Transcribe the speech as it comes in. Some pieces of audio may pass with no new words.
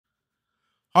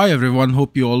Hi everyone,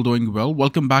 hope you all doing well.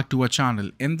 Welcome back to our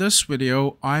channel. In this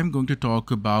video, I'm going to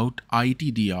talk about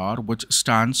ITDR, which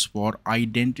stands for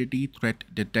Identity Threat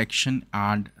Detection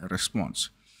and Response.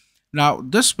 Now,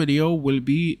 this video will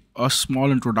be a small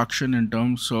introduction in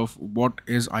terms of what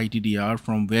is ITDR,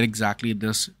 from where exactly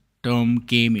this term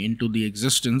came into the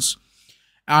existence,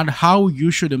 and how you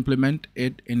should implement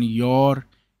it in your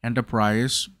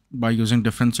enterprise by using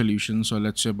different solutions, or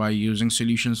let's say by using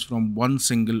solutions from one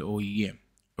single OEM.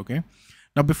 Okay.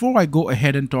 Now, before I go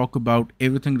ahead and talk about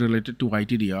everything related to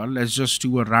ITDR, let's just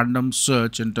do a random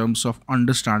search in terms of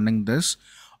understanding this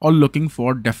or looking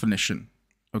for definition.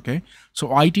 Okay. So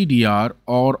ITDR,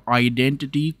 or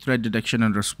Identity Threat Detection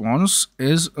and Response,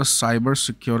 is a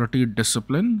cybersecurity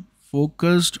discipline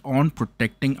focused on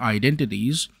protecting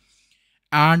identities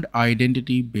and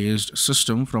identity-based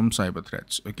system from cyber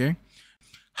threats. Okay.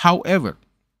 However,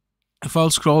 if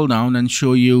I'll scroll down and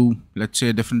show you, let's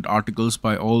say, different articles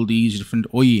by all these different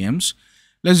OEMs,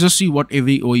 let's just see what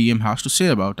every OEM has to say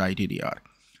about ITDR.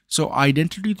 So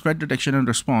Identity Threat Detection and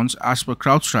Response, as per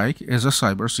CrowdStrike, is a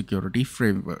cybersecurity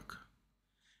framework.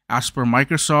 As per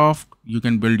Microsoft, you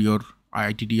can build your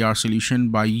ITDR solution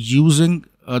by using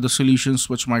the solutions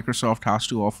which Microsoft has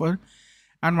to offer.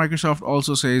 And Microsoft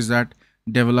also says that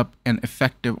develop an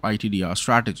effective ITDR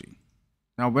strategy.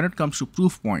 Now, when it comes to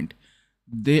Proofpoint,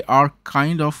 they are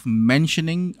kind of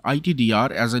mentioning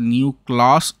ITDR as a new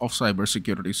class of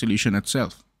cybersecurity solution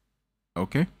itself.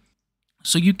 Okay.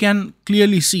 So you can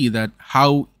clearly see that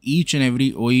how each and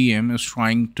every OEM is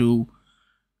trying to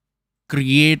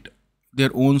create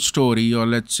their own story, or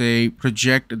let's say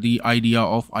project the idea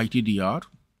of ITDR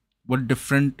with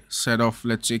different set of,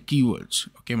 let's say, keywords.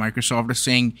 Okay. Microsoft is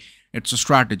saying it's a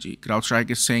strategy. CrowdStrike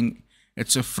is saying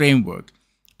it's a framework.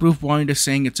 Proofpoint is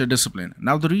saying it's a discipline.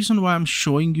 Now, the reason why I'm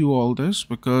showing you all this,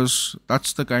 because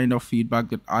that's the kind of feedback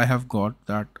that I have got,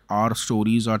 that our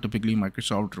stories are typically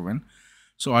Microsoft driven.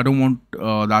 So I don't want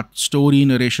that story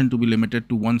narration to be limited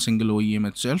to one single OEM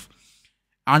itself.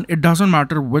 And it doesn't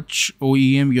matter which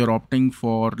OEM you're opting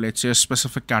for, let's say, a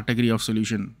specific category of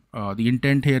solution. The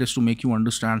intent here is to make you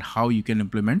understand how you can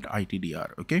implement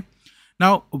ITDR. Okay.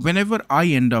 Now, whenever I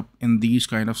end up in these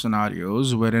kind of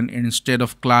scenarios wherein instead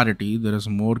of clarity, there is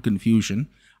more confusion,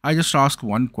 I just ask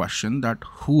one question, that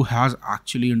who has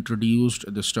actually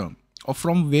introduced this term, or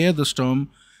from where this term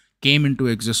came into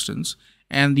existence?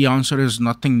 And the answer is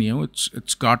nothing new.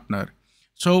 It's Gartner.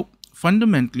 So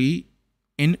fundamentally,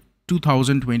 in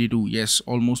 2022, yes,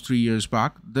 almost 3 years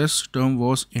back, this term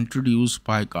was introduced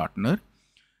by Gartner.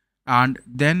 And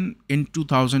then in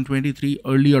 2023,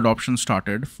 early adoption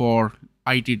started for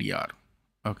ITDR.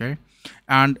 Okay.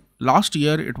 And last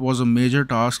year, it was a major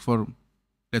task for,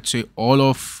 let's say, all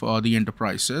of the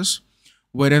enterprises,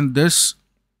 wherein this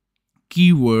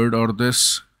keyword or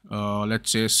this, let's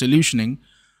say, solutioning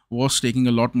was taking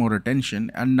a lot more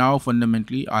attention. And now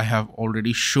fundamentally, I have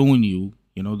already shown you,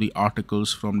 the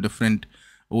articles from different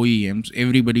OEMs.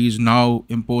 Everybody is now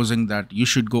imposing that you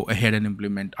should go ahead and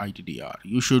implement ITDR.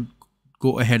 You should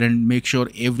go ahead and make sure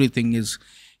everything is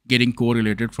getting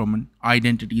correlated from an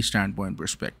identity standpoint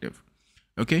perspective.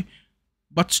 Okay.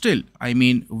 But still, I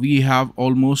mean, we have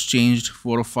almost changed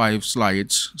 4 or 5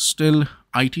 slides. Still,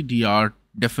 ITDR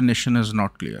definition is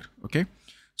not clear. Okay.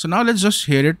 So now let's just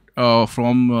hear it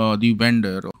from the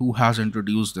vendor who has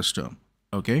introduced this term.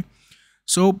 Okay.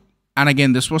 So, and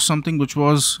again, this was something which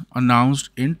was announced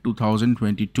in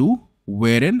 2022,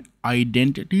 wherein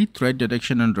Identity Threat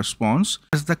Detection and Response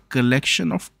is the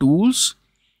collection of tools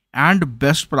and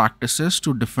best practices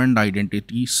to defend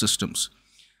identity systems.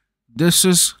 This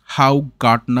is how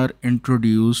Gartner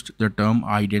introduced the term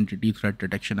Identity Threat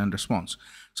Detection and Response.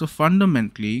 So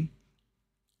fundamentally,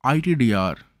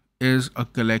 ITDR is a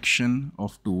collection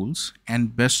of tools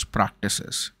and best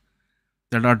practices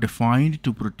that are defined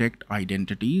to protect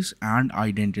identities and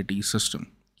identity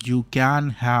system. You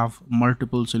can have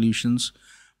multiple solutions,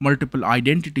 multiple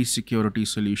identity security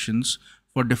solutions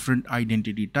for different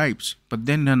identity types. But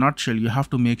then in a nutshell, you have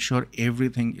to make sure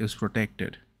everything is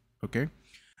protected. Okay.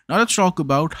 Now let's talk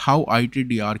about how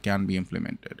ITDR can be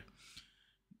implemented.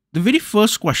 The very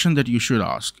first question that you should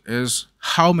ask is,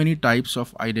 how many types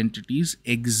of identities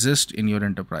exist in your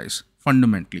enterprise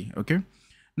fundamentally? Okay.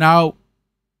 Now,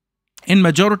 in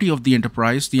majority of the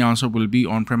enterprise, the answer will be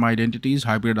on-prem identities,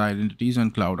 hybrid identities,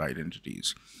 and cloud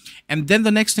identities. And then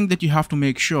the next thing that you have to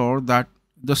make sure that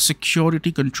the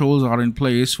security controls are in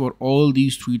place for all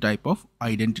these 3 types of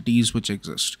identities which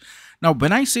exist. Now,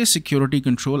 when I say security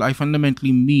control, I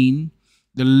fundamentally mean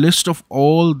the list of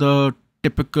all the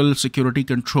typical security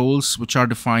controls which are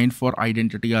defined for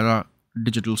identity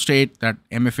digital state, that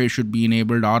MFA should be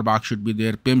enabled, RBAC should be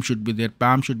there, PIM should be there,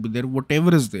 PAM should be there,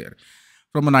 whatever is there.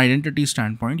 From an identity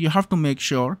standpoint, you have to make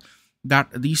sure that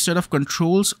these set of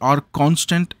controls are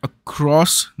constant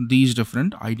across these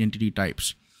different identity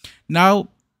types. Now,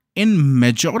 in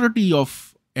majority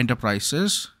of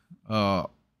enterprises,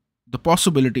 the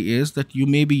possibility is that you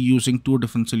may be using two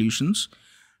different solutions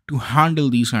to handle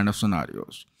these kind of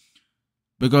scenarios,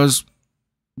 because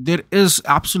there is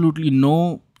absolutely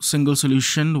no single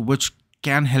solution which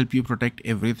can help you protect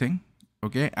everything.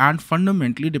 Okay, and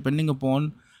fundamentally, depending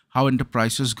upon how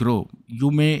enterprises grow,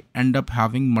 you may end up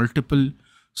having multiple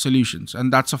solutions,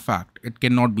 and that's a fact. It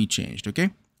cannot be changed.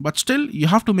 Okay, but still you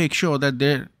have to make sure that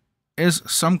there is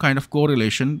some kind of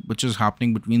correlation which is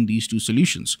happening between these two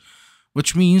solutions,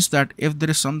 which means that if there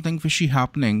is something fishy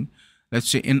happening, let's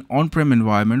say in on-prem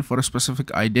environment for a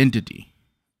specific identity,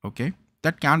 okay,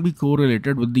 that can be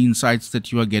correlated with the insights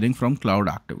that you are getting from cloud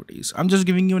activities. I'm just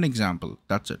giving you an example.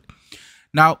 That's it.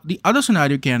 Now, the other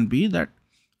scenario can be that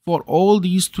for all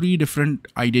these three different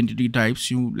identity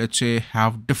types, you, let's say,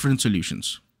 have different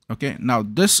solutions. Okay. Now,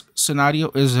 this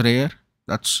scenario is rare.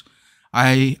 That's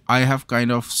I have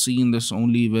kind of seen this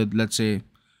only with, let's say,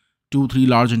 2-3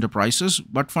 large enterprises,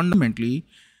 but fundamentally,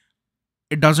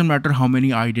 it doesn't matter how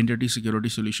many identity security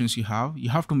solutions you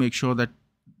have to make sure that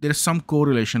there is some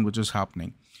correlation which is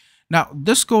happening. Now,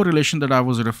 this correlation that I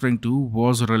was referring to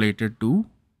was related to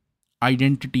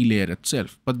identity layer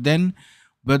itself, but then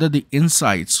whether the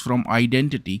insights from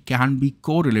identity can be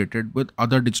correlated with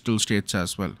other digital states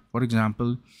as well. For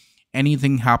example,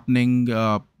 anything happening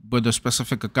with a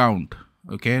specific account,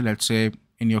 okay, let's say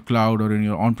in your cloud or in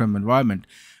your on-prem environment,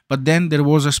 but then there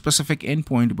was a specific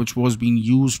endpoint which was being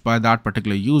used by that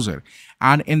particular user,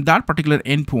 and in that particular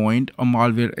endpoint a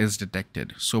malware is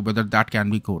detected. So whether that can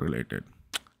be correlated.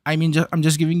 I mean, I'm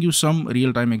just giving you some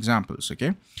real-time examples.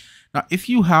 Okay, now if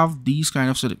you have these kind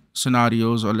of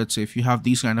scenarios, or let's say if you have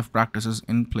these kind of practices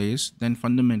in place, then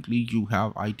fundamentally you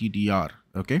have ITDR.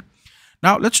 Okay,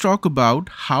 now let's talk about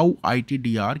how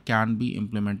ITDR can be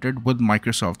implemented with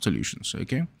Microsoft solutions.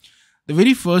 Okay, the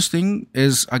very first thing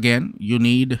is, again, you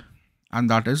need, and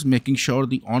that is making sure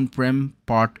the on-prem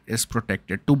part is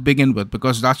protected to begin with,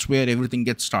 because that's where everything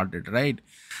gets started, right?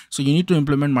 So you need to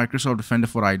implement Microsoft Defender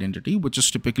for Identity, which is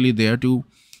typically there to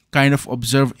kind of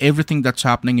observe everything that's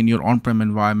happening in your on-prem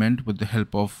environment with the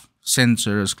help of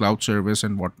sensors, cloud service,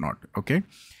 and whatnot. Okay.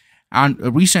 And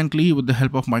recently, with the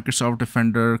help of Microsoft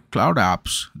Defender Cloud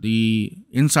Apps, the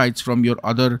insights from your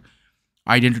other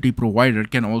identity provider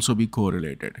can also be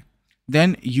correlated.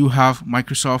 Then you have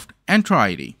Microsoft Entra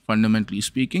ID, fundamentally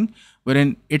speaking,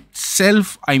 wherein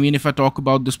itself, I mean, if I talk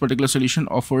about this particular solution,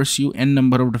 offers you n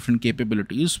number of different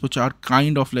capabilities, which are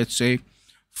kind of, let's say,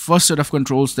 first set of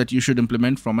controls that you should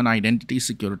implement from an identity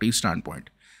security standpoint,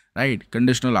 right?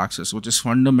 Conditional access, which is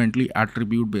fundamentally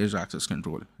attribute-based access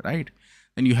control, right?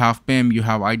 Then you have PIM, you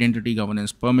have identity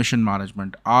governance, permission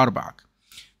management, RBAC.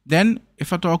 Then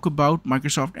if I talk about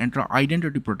Microsoft Entra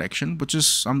Identity Protection, which is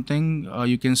something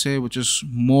you can say which is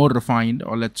more refined,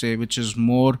 or let's say which is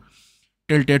more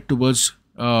tilted towards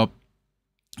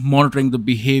monitoring the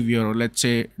behavior, or let's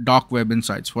say dark web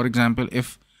insights. For example,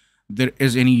 if there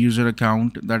is any user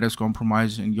account that is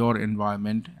compromised in your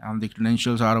environment and the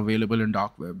credentials are available in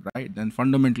dark web, right? Then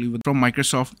fundamentally from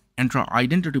Microsoft Entra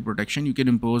Identity Protection, you can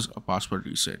impose a password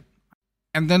reset.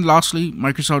 And then lastly,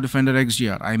 Microsoft Defender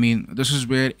XDR. I mean, this is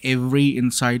where every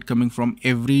insight coming from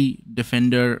every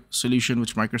Defender solution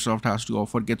which Microsoft has to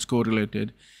offer gets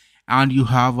correlated, and you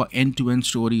have an end-to-end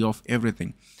story of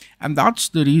everything. And that's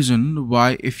the reason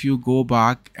why, if you go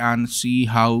back and see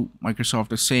how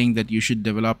Microsoft is saying that you should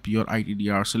develop your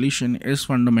ITDR solution, is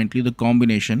fundamentally the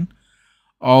combination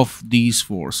of these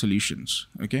four solutions.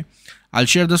 Okay, I'll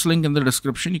share this link in the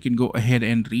description. You can go ahead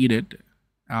and read it,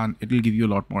 and it will give you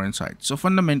a lot more insight. So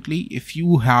fundamentally, if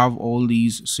you have all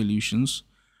these solutions,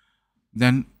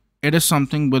 then it is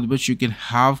something with which you can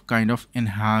have kind of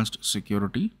enhanced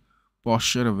security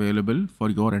posture available for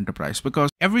your enterprise, because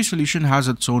every solution has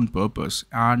its own purpose,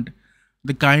 and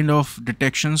the kind of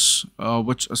detections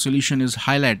which a solution is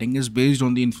highlighting is based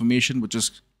on the information which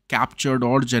is captured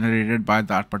or generated by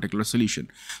that particular solution.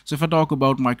 So if I talk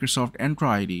about Microsoft Entra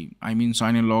ID, I mean,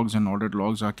 sign-in logs and audit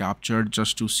logs are captured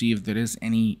just to see if there is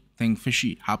anything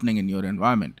fishy happening in your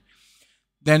environment.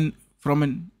 Then from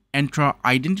an Entra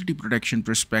Identity Protection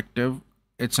perspective,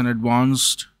 it's an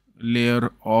advanced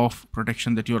layer of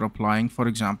protection that you're applying. For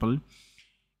example,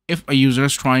 if a user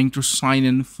is trying to sign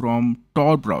in from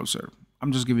Tor browser,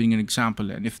 I'm just giving an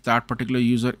example, and if that particular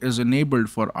user is enabled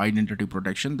for identity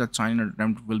protection, that sign-in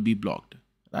attempt will be blocked,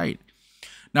 right?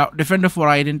 Now, Defender for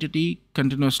Identity,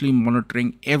 continuously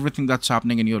monitoring everything that's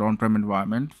happening in your on-prem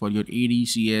environment for your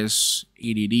ADCS,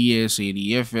 ADDS,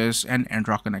 ADFS, and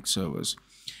Entra Connect servers.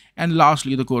 And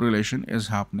lastly, the correlation is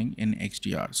happening in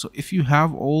XDR. So if you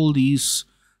have all these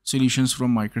solutions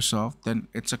from Microsoft, then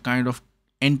it's a kind of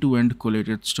end-to-end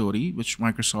collated story which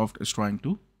Microsoft is trying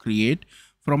to create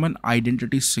from an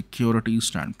identity security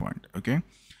standpoint. Okay.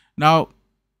 Now,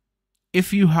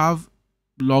 if you have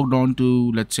logged on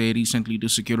to, let's say, recently to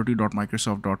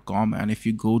security.microsoft.com, and if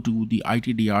you go to the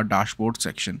ITDR dashboard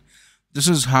section, this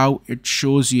is how it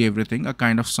shows you everything, a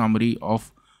kind of summary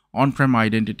of on-prem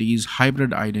identities,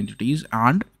 hybrid identities,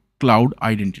 and cloud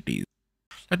identities.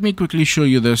 Let me quickly show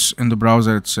you this in the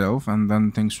browser itself, and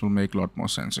then things will make a lot more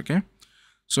sense. Okay.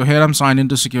 So here I'm signed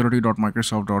into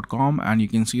security.microsoft.com, and you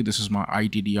can see this is my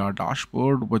ITDR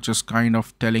dashboard, which is kind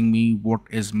of telling me what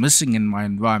is missing in my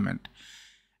environment.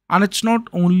 And it's not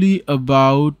only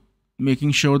about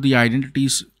making sure the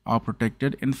identities are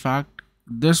protected. In fact,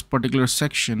 this particular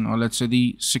section, or let's say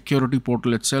the security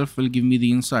portal itself, will give me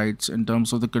the insights in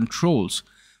terms of the controls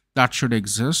that should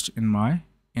exist in my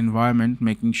environment,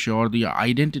 making sure the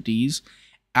identities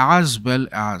as well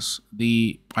as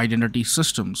the identity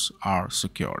systems are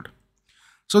secured.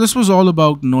 So this was all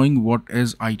about knowing what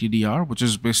is ITDR, which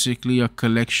is basically a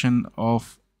collection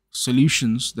of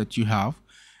solutions that you have,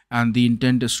 and the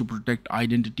intent is to protect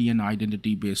identity and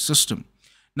identity-based system.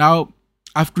 Now,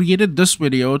 I've created this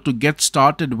video to get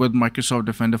started with Microsoft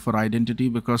Defender for Identity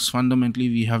because fundamentally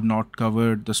we have not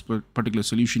covered this particular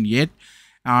solution yet,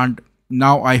 and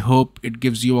now I hope it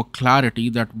gives you a clarity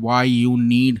that why you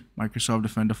need Microsoft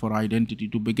Defender for Identity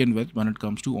to begin with when it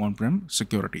comes to on-prem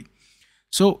security.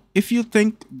 So if you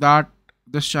think that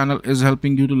this channel is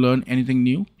helping you to learn anything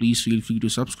new, please feel free to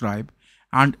subscribe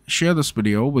and share this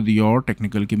video with your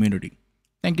technical community.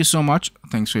 Thank you so much.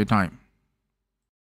 Thanks for your time.